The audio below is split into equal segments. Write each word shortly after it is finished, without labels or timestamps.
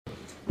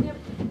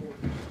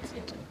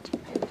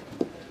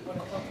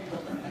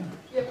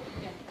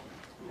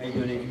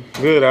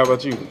Good. How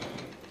about you?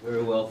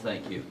 Very well,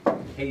 thank you.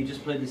 Hey, you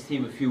just played this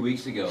team a few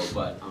weeks ago,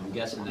 but I'm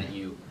guessing that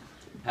you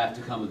have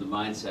to come with the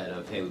mindset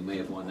of, hey, we may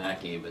have won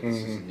that game, but this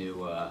is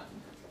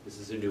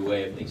a new,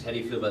 way of things. How do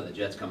you feel about the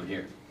Jets coming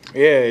here?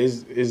 Yeah,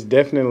 it's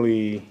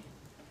definitely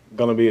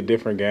gonna be a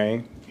different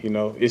game. You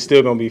know, it's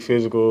still gonna be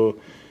physical.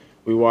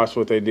 We watched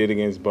what they did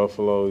against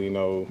Buffalo. You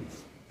know,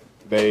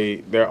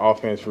 their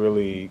offense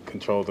really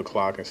controlled the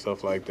clock and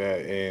stuff like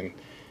that, and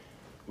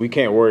we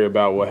can't worry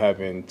about what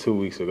happened 2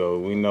 weeks ago.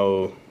 We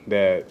know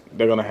that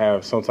they're going to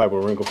have some type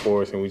of wrinkle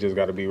for us, and we just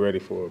got to be ready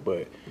for it.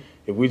 But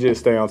if we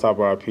just stay on top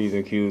of our P's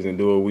and Q's and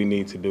do what we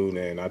need to do,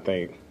 then I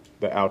think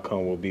the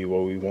outcome will be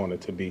what we want it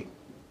to be.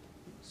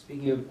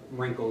 Speaking of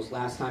wrinkles,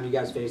 last time you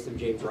guys faced them,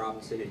 James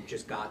Robinson had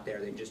just got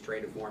there. They just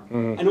traded for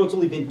him. I know it's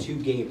only been 2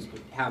 games,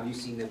 but have you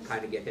seen them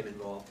kind of get him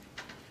involved?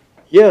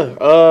 Yeah,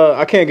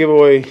 I can't give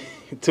away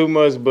too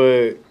much,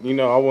 but, you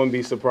know, I wouldn't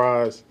be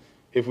surprised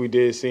if we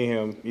did see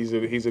him. He's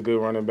a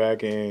good running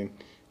back, and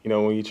you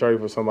know when you trade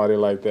for somebody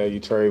like that, you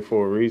trade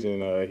for a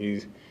reason.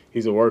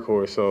 He's a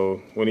workhorse,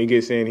 so when he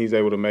gets in, he's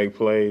able to make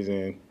plays,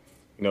 and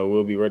you know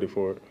we'll be ready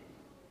for it.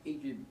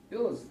 Adrian,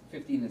 Bill is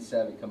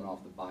 15-7 coming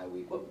off the bye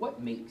week. What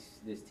makes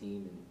this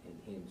team and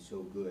him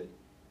so good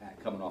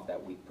at coming off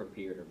that week,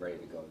 prepared and ready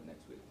to go the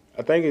next week?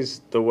 I think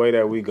it's the way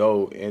that we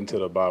go into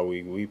the bye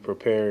week. We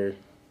prepare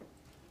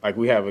like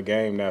we have a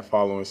game that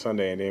following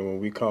Sunday, and then when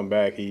we come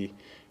back, he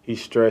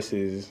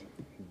stresses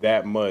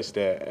that much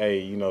that, hey,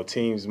 you know,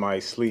 teams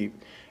might sleep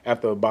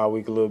after a bye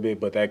week a little bit,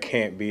 but that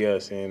can't be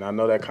us. And I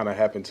know that kind of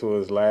happened to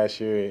us last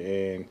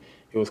year, and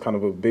it was kind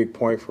of a big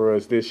point for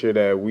us this year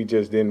that we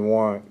just didn't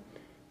want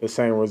the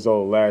same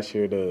result last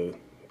year to,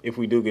 if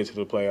we do get to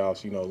the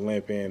playoffs, you know,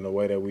 limp in the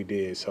way that we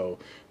did. So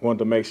we wanted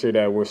to make sure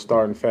that we're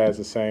starting fast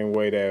the same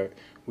way that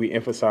we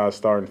emphasize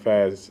starting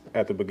fast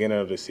at the beginning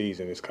of the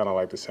season. It's kind of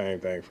like the same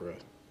thing for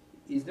us.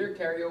 Is there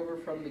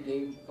carryover from the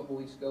game a couple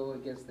weeks ago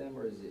against them,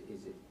 or is it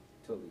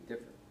totally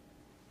different?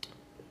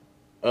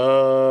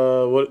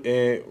 What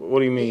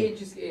do you mean?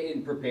 Just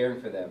in preparing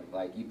for them,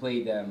 like you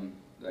played them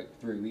like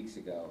 3 weeks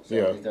ago. So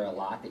yeah. Is there a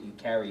lot that you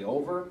carry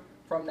over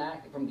from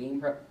that, from game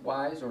prep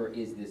wise, or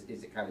is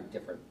it kind of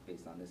different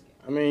based on this game?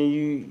 I mean,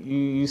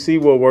 you see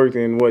what worked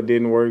and what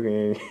didn't work,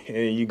 and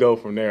you go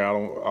from there. I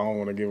don't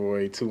want to give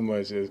away too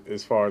much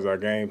as far as our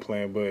game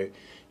plan, but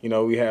you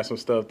know we had some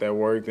stuff that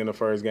worked in the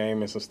first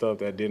game and some stuff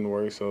that didn't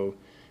work. So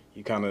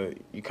you kind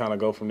of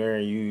go from there,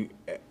 and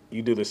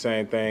you do the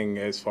same thing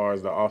as far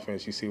as the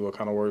offense. You see what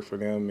kind of worked for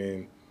them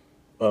and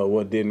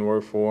what didn't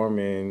work for them,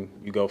 and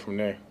you go from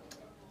there.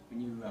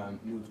 When you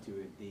move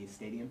to the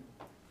stadium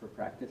for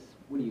practice,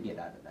 what do you get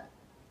out of that?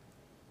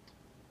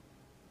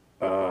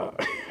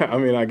 I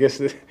mean, I guess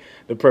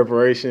the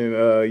preparation.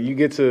 You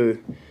get to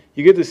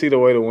see the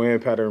way the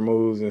wind pattern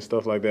moves and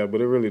stuff like that.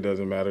 But it really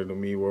doesn't matter to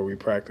me where we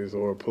practice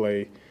or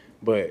play.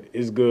 But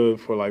it's good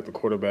for like the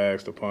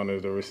quarterbacks, the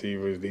punters, the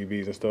receivers,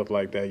 DBs, and stuff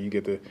like that. You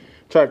get to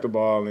track the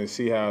ball and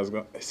see how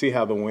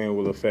the wind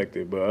will affect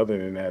it. But other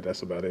than that,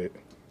 that's about it.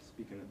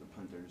 Speaking of the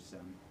punters,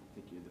 I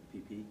think you're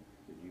the PP.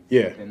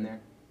 Yeah. Been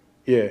there.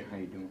 Yeah. How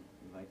you doing?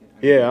 You like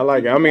it? Yeah, I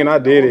like it. I mean, I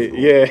did it.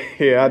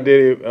 Yeah, I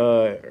did it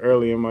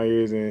early in my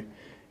years in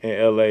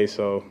LA.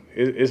 So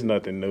it's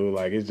nothing new.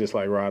 Like it's just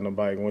like riding a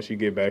bike. Once you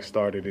get back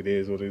started, it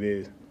is what it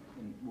is.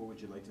 And what would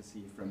you like to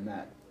see from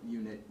that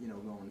unit, you know,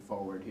 going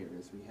forward here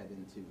as we head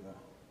into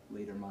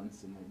later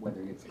months and the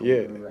weather gets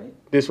colder,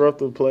 right?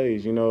 Disruptive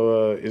plays. You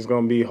know, it's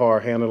going to be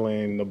hard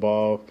handling the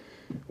ball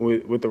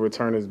with the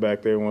returners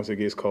back there once it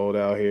gets cold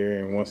out here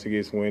and once it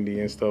gets windy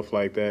and stuff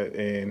like that.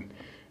 And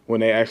when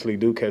they actually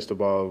do catch the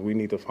ball, we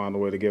need to find a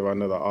way to give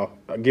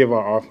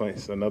our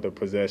offense another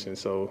possession.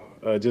 So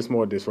just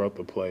more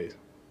disruptive plays.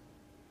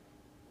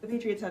 The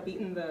Patriots have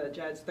beaten the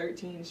Jets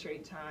 13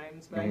 straight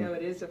times, but I know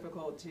it is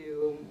difficult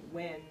to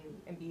win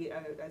and beat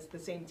as the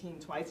same team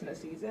twice in a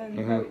season.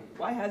 But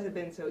why has it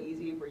been so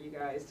easy for you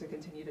guys to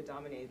continue to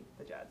dominate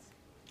the Jets?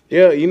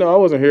 Yeah, you know, I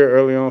wasn't here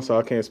early on, so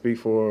I can't speak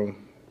for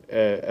them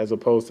as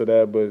opposed to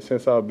that. But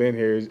since I've been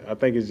here, I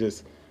think it's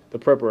just the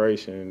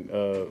preparation,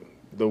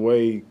 the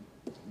way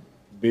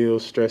Bill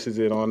stresses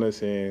it on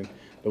us, and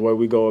the way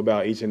we go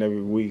about each and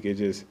every week. It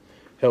just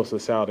helps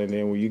us out. And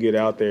then when you get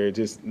out there,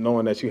 just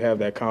knowing that you have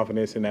that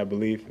confidence and that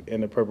belief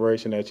in the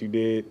preparation that you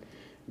did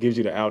gives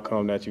you the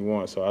outcome that you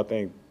want. So I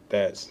think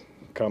that's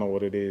kind of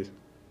what it is.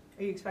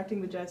 Are you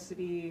expecting the Jets to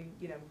be,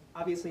 you know,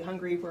 obviously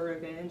hungry for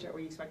revenge? Or were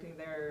you expecting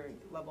their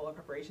level of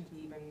preparation to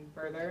be even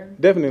further?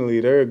 Definitely.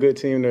 They're a good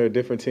team. They're a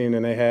different team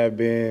than they have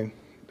been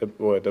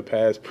the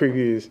past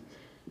previous,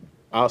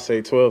 I'll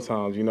say 12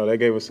 times. You know, they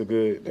gave us a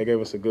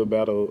good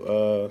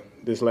battle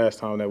this last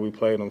time that we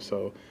played them.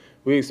 So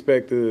we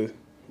expect to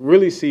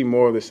really see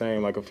more of the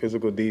same, like a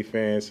physical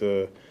defense,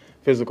 a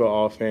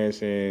physical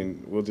offense,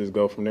 and we'll just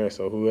go from there.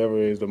 So whoever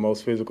is the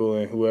most physical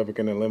and whoever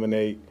can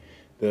eliminate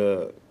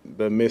the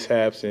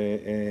mishaps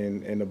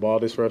and the ball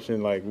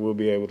disruption, like we'll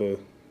be able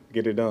to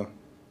get it done.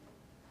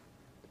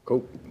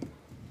 Cool.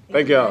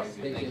 Thank y'all.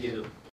 Thank you.